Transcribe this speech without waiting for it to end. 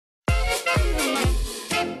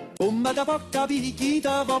Come da può capire chi ti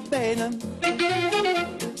va bene,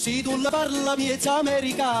 se tu la parla miezza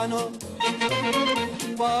americano,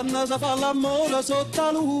 quando si fa l'amore sotto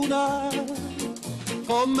la luna,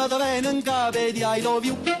 come da viene in capo di I love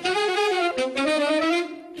you.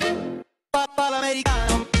 Papà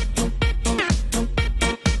l'americano.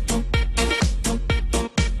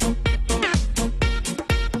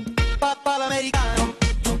 Papà l'americano.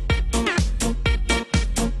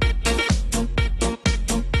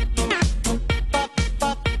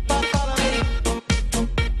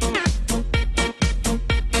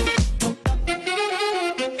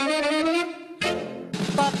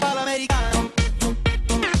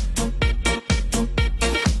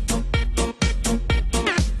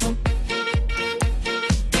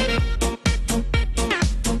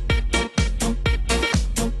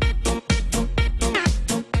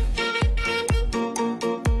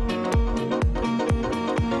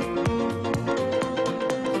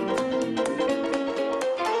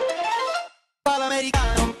 Papà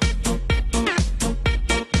l'americano.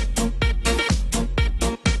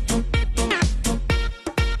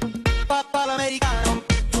 Papà l'americano.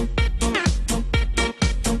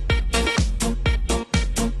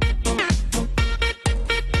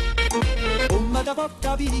 Come da può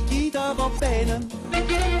capire chi ti va bene,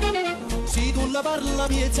 se tu la parla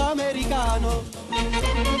miezza americano,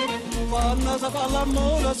 quando si fa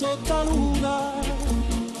l'amore sotto la luna,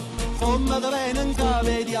 come da viene in capo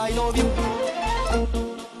di I love you.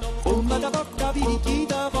 Come da può capire chi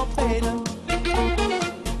ti va bene,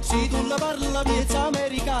 se tu la parla miezza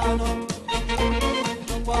americano,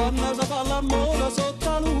 quando si fa l'amore sotto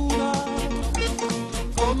la luna,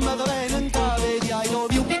 come da viene in capo di I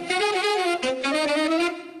love you.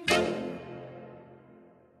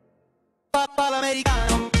 Papà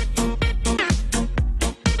l'americano.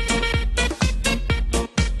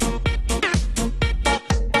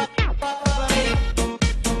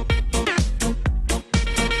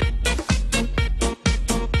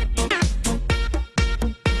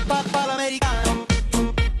 Papà l'americano.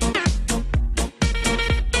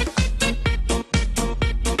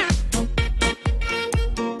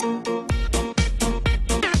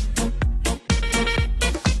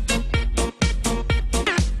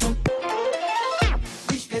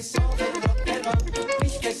 Ich che so del rock and roll,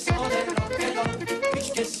 ich che so del rock and roll,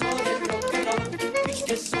 ich che so del rock and roll, ich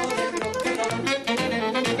che so del rock and roll.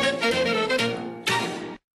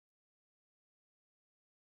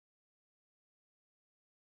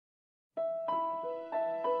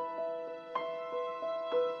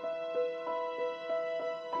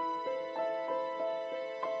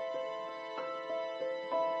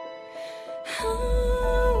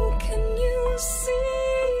 How can you see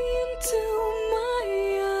into my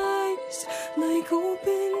eyes like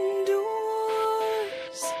open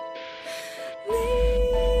doors,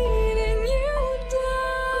 leading you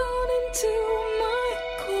down into my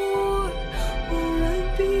core, where I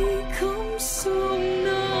become so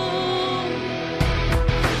numb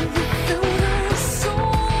without a soul.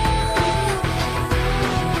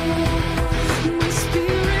 My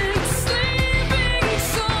spirit sleeping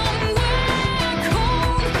somewhere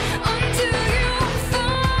cold until you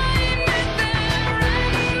find me there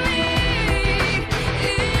and lead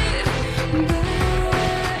it back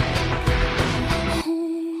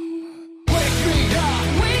home. Wake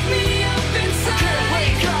me up inside.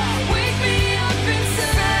 Wake me up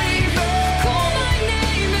inside. Call my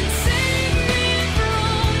name and save me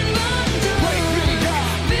from the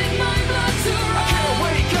dark. Bid my blood to run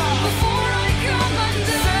before I come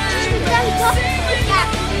undone. Save me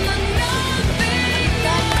from the nothing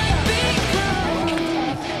I've become.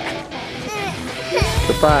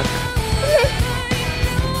 Cepat.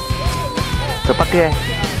 Cepat ya.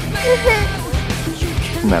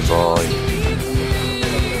 Nah boy.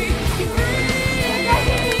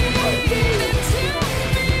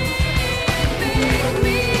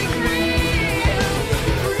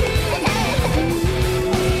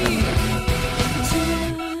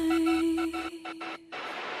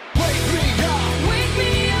 Wake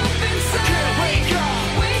me up inside.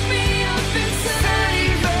 Wake me up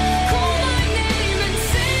inside. Call my name and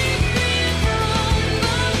save me from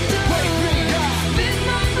the dark. Bid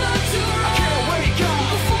my blood to run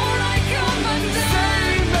before I come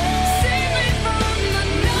undone. Save me from the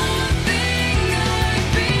nothing I've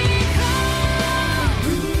become.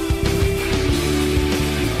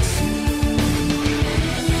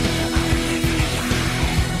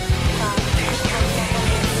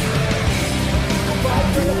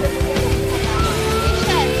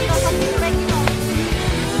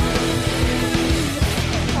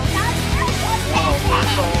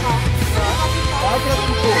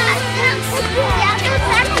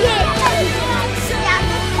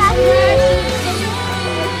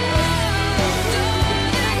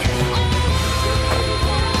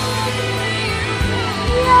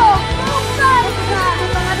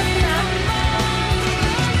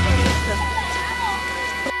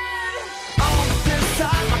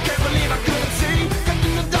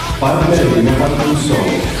 Partnery Nepomuku jsou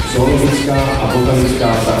Zoologická a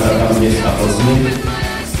botanická zahrada města Plzně,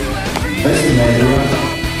 West Media,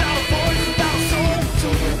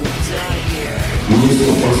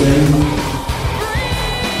 město Plzeň,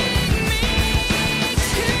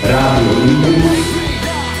 Rádio Impuls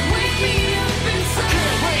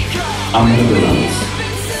a McDonald's.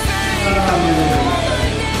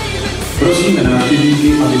 Prosíme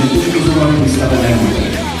návštěvníky, aby nepoškozovali vystavené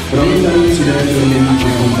hmoty. Promítají 3D filmy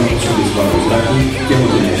výkladům pro osoby s vadou zraku,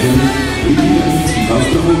 těhotné ženy, lidi trpící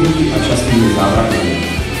klaustrofobí a častými závratami.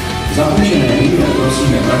 Zapůjčené hry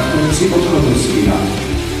prosíme vraťte při odchodu z kina.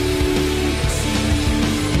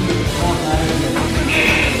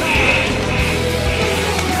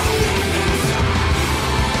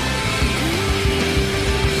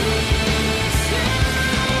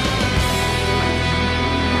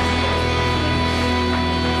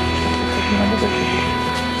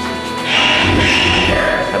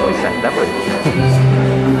 Neboj se, neboj.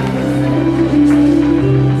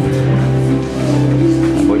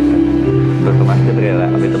 Neboj se. Proto máš ty brýle,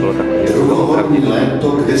 aby to bylo takové. Druhohorní léto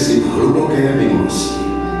kdesi v hluboké minulosti.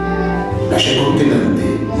 Naše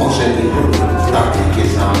kontinenty, moře i hory, tak jak je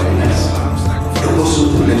známe dnes,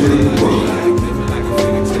 doposud nebyly úbožné.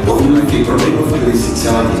 Podmínky pro život byly si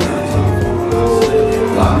celá jiné.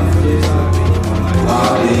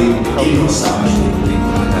 Vlády dinosáři.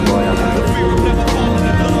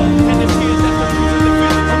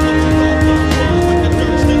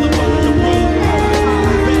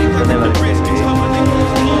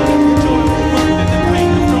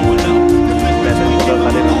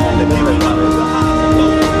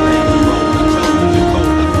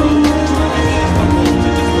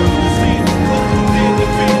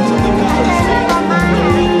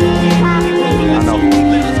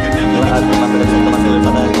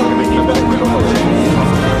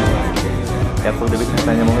 Jako kdybych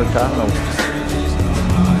se nemohl táhnout.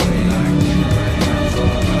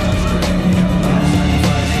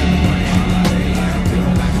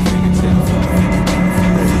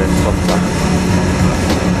 To je sopka.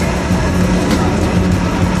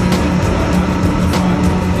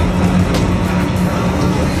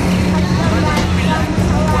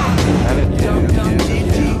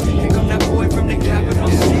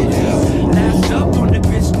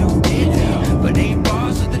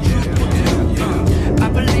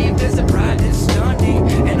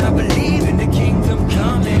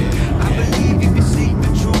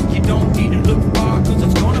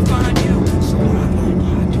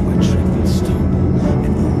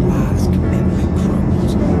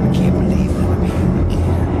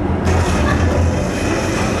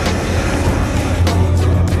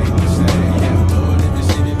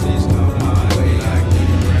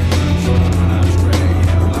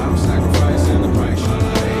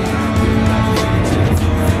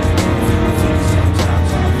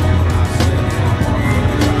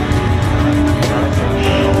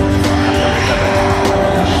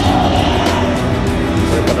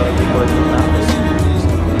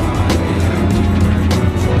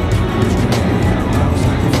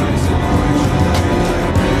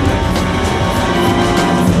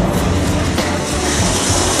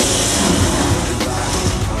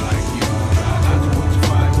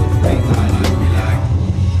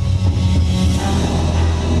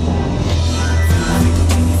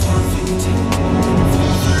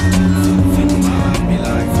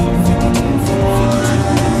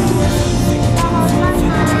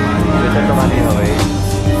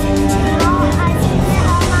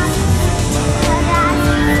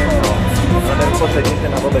 Sedněte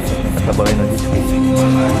na vůbec, takhle bolí nožičky.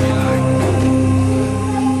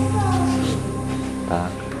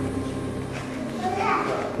 Tak.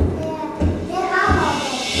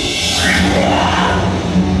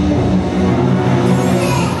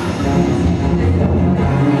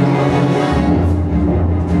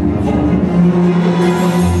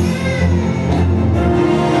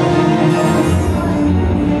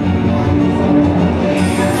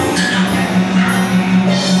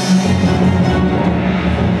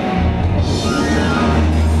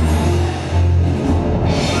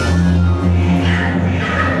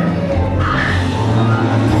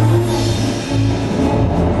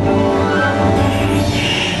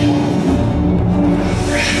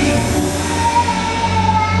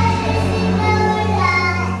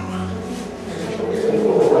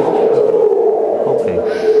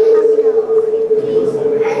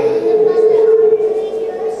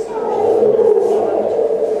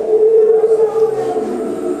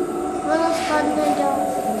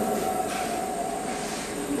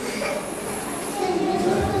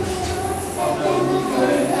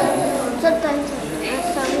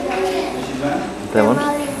 To je on?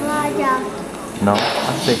 No,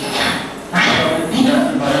 asi.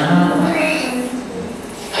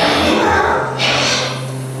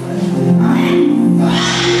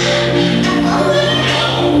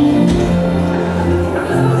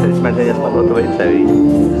 Jsme teď spadlo to více, víš?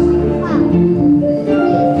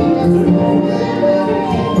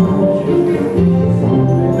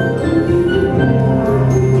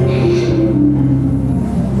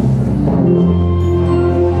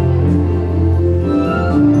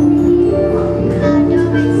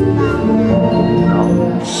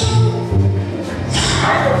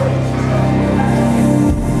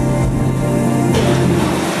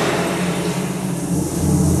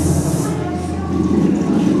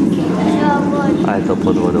 A je to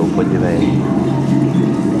pod vodou, podívej.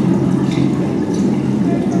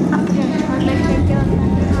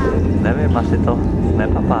 Nevím, asi to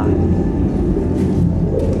nepapá.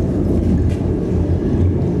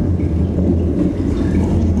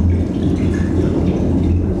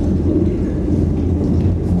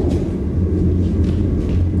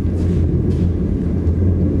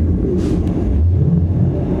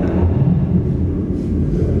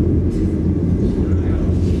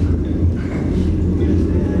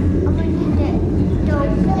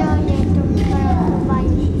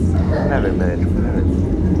 Nevím.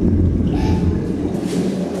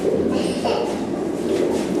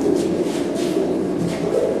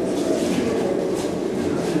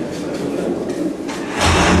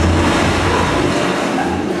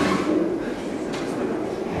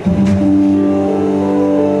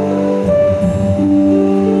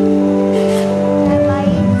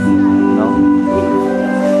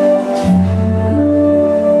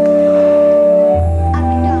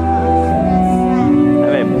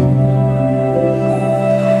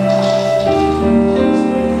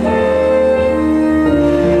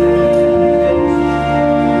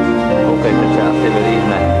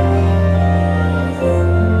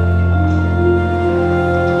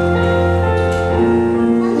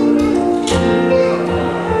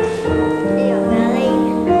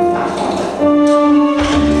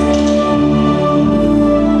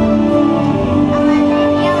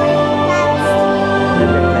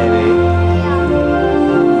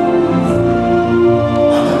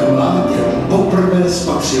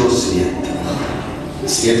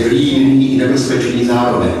 Svět líný i nebezpečný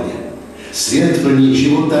zároveň. Svět plný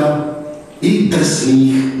života i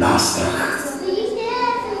drsných nástrah.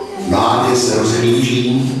 Mládě se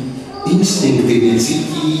rozhlíží, instinktivně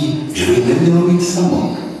cítí, že by nemělo být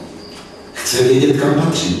samo. Chce vědět, kam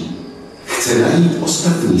patří. Chce najít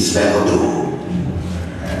ostatní svého druhu.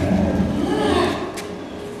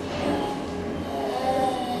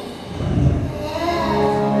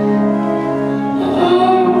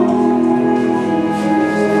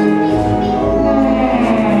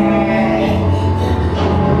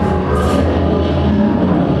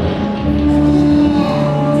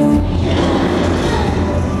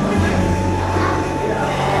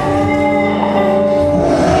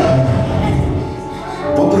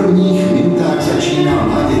 Začíná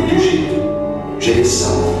mládě tušit, že je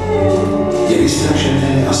samo. Je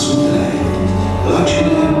vystrašené a smutné,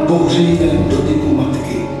 lačené pohřejivém dotyku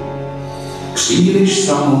matky. Příliš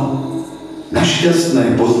samo na šťastné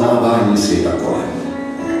poznávání světa kolem.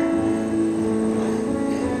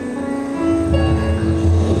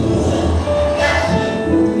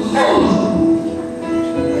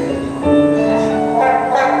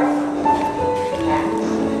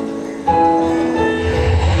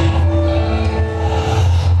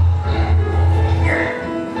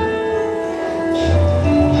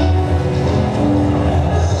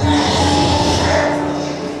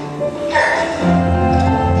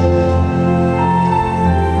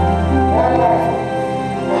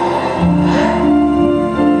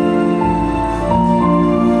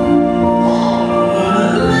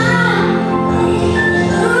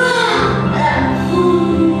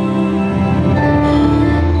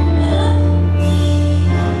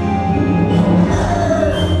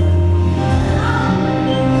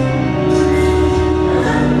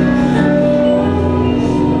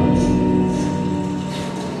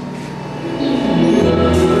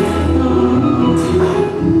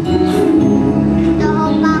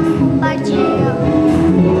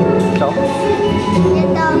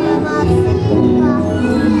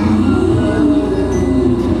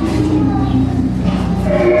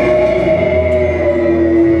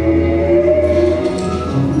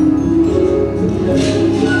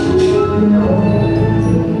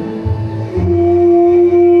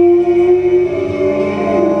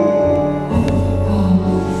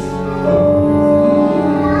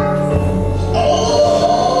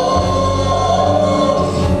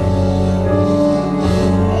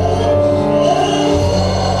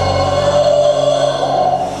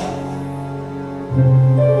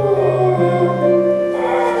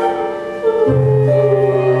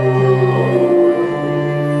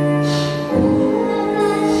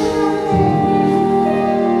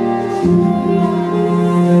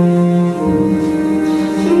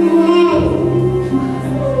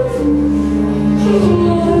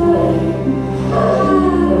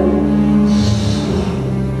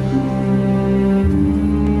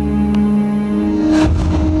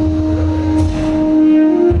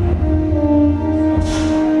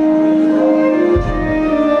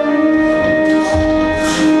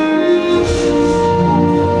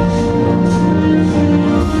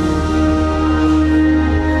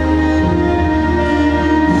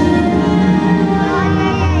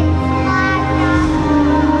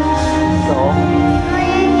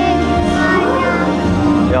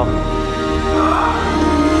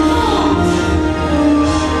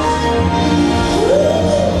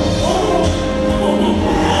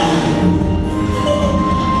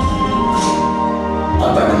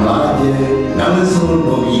 mládě nalezl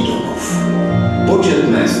nový domov.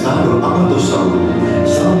 Početné stádo amatosaurů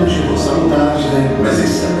vzal našeho samotáře mezi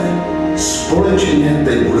sebe. Společně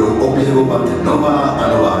teď budou objevovat nová a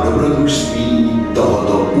nová dobrodružství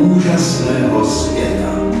tohoto úžasného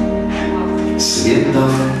světa. Světa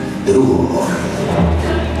druhohor.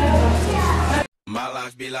 My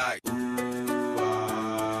life be like,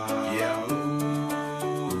 yeah.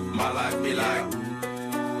 My life be like,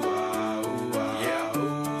 yeah.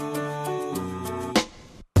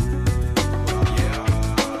 Yeah.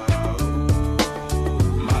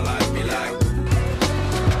 My life be like,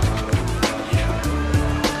 yeah.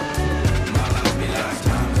 My life be like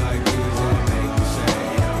times like these that make me say,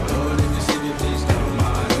 yeah. Lord, if you see me, please come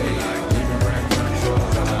my way. Like leaving back control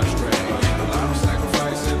when I stray. Yeah. I'm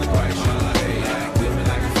sacrificing the price you pay. Like living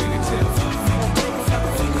like a fingertip.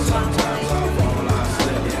 Sometimes I fall, I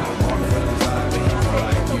slip. Yeah, I'm on feelings I be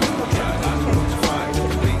like you. Try not to put your fight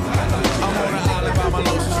with the things I like. I'm on an island by my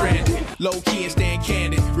lonesome stranded. Low key and staying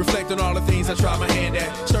candid. Reflect on all the things I try my hand at.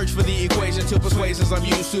 Search for the equation to persuasions I'm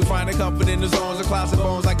used to. Finding comfort in the zones of clouds and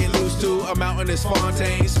bones I get loose to. A mountain is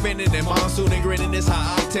Fontaine. Spinning in monsoon and grinning is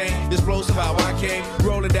high octane. Explosive how I came.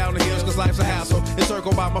 Rolling down the hills cause life's a hassle.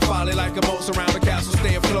 Encircled by my folly like a moat around the castle.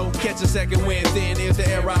 Stay afloat. Catch a second wind thin is the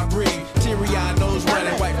air I breathe. Teary-eyed nose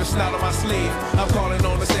running. Wipe the snot on my sleeve. I'm calling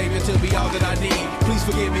on the Savior to be all that I need. Please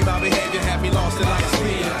forgive me my behavior. Have me lost in light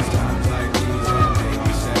speed. Times like these that make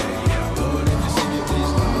me say, yeah. Lord, if you see me,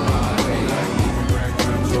 please come my way. Like even back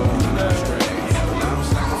control when I stray. Yeah. I'm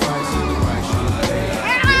sacrificing the price you pay.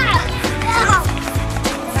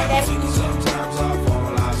 Sometimes I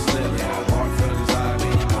fall, I slip. Yeah. Hard feelings I be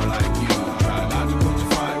more like you. Try not to put your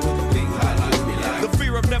fight with the things I like. Be like The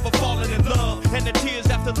fear of never falling in love, and the tears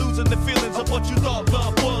after losing the feelings of what you thought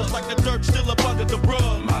love was. Like the dirt still up under the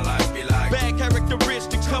rug. my life be like. Bad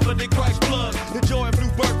characteristics covered in Christ's blood. The joy of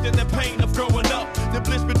new birth and the pain of growing up. The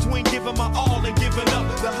bliss between giving my all and giving up.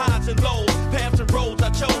 The highs and lows, paths and roads I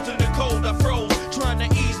chose. In the cold I froze, trying to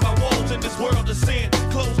ease my woes in this world of sin.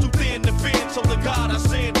 Close too thin to fit, so the God I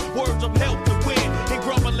send words of help to win. And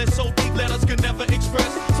grumbling so deep letters can never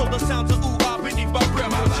express. So the sounds of ooh ah beneath my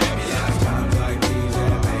breath will check. Times like these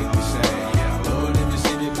that make me say, yeah. Lord, if you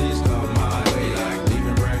see me, please come my way. Like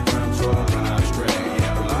leaving back control when I stray.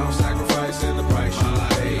 Yeah. I'm sacrificing the price you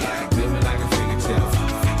pay. Like living like a fingertip.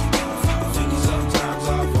 Sometimes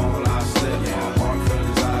I fall, I slip. Yeah. Hard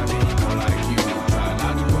feelings I be more like you. Try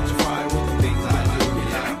not to put your fight with the things I do. Be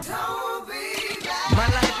like, My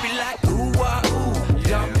life be like ooh wah ooh,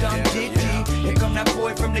 dum dum diddy. Here come that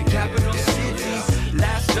boy from the capital city.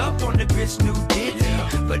 Last up on the bitch new ditty,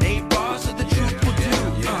 but 8 bars of the truth will do.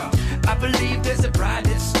 I believe there's a bride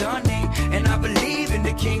that's stunning, and I believe in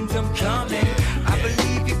the kingdom coming. I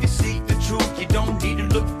believe if you seek the truth, you don't need to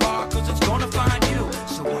look far, cause it's gonna find you.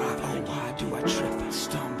 So why, oh why do I trip and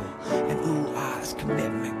stumble? And ooh eyes,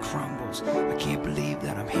 commitment crumbles. I can't believe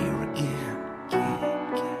that I'm here again.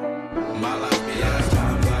 my life be like.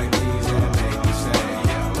 Times like these that make me say,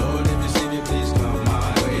 yeah. Lord, if you see me, please come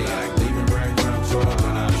my way. Like leaving back control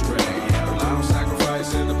when I stray. Yeah. I'm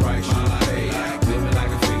sacrificing the price you pay. Like living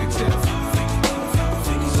like a fingertip.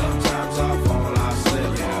 Sometimes I fall, I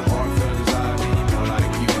slip. Yeah. Hard feelings I be more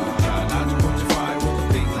like you. Try not to put your fight with the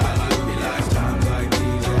things I like. Be like times like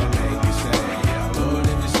these that make me say, yeah. Lord,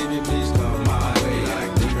 if you see me, please come my way.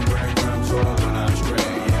 Like leaving back control when I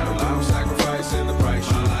stray. Yeah. I'm sacrificing the price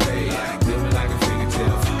you pay. Like living like a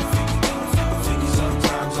fingertip.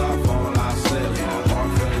 Sometimes I fall, I slip. Yeah. Hard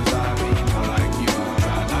feelings I be more like you.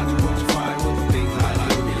 Try not to put your fight with the things I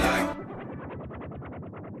like. Be like.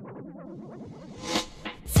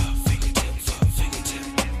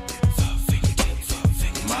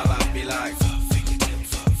 My life be like.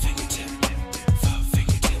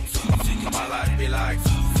 My life be like.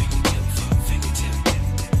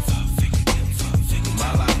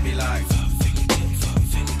 My life be like.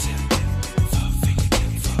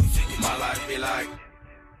 My life be like.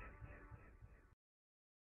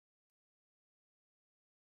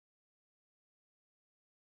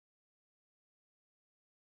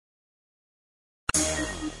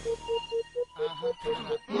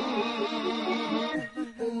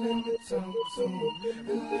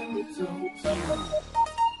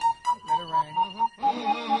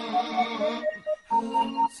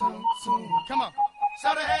 Come on. So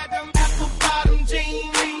they had them apple bottom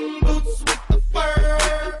jean boots with the fur.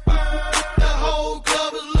 The whole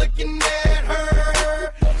club was looking at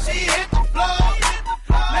her. She hit the floor.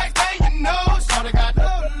 Next thing you know, so they got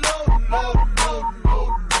load.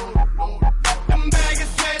 Them baggy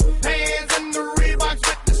sweatpants and the Reeboks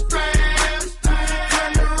with the straps.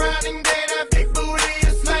 Turned around and gave that big booty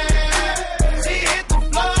a slam. She hit the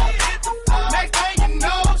floor.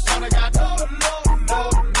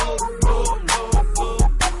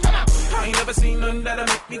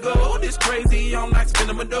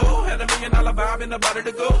 having the body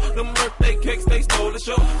to go. Them birthday cakes, they stole the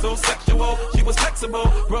show. So sexual, she was flexible,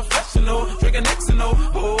 professional, drinking Xano.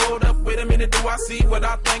 Hold up, wait a minute, do I see what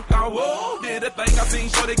I think I will? Did a thing I seen,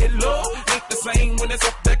 sure they get low. Ain't the same when it's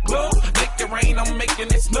up that close. Make it rain, I'm making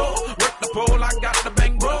it snow. Work the pole, I got the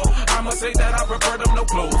bang bro. I'ma say that I prefer them no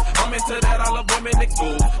clothes. I'm into that, I love women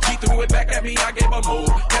exposed. She threw it back at me, I gave her more.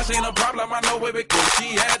 Cash ain't a problem, I know where it goes.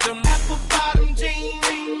 She had them apple bottom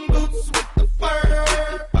jean boots with the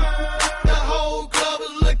fur. The whole club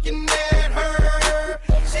was looking at her.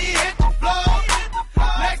 She hit the floor.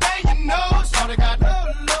 Next thing you know, shorty got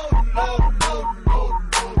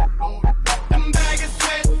them baggy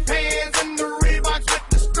sweatpants and the Reeboks with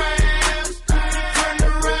the straps. Turned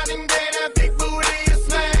around and gave that big booty a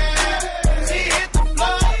slam. She hit the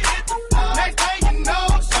floor. Next thing you know,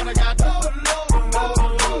 shorty got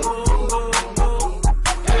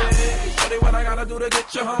Shorty, what I gotta do to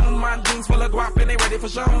get you home? My jeans full of guap and they ready for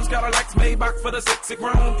shows. Got a Lex Maybach for the sexy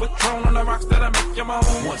grown. Patron on the rocks that'll make you moan.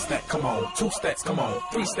 One stack, come on. Two stacks, come on.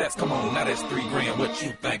 Three stacks, come on. Now that's $3 grand. What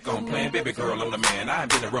you think I'm playing? Baby girl, I'm the man. I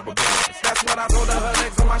ain't been a rubber band. That's what I told her. Her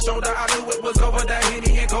legs on my shoulder. I knew it was over. That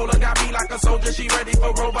Henny and Cola got me like a soldier. She ready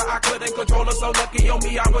for Rover. I couldn't control her. So lucky on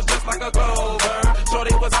me, I was just like a Clover.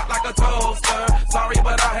 Shorty was hot like a toaster. Sorry,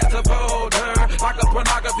 but I had to fold her like a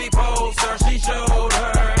pornography poster. She showed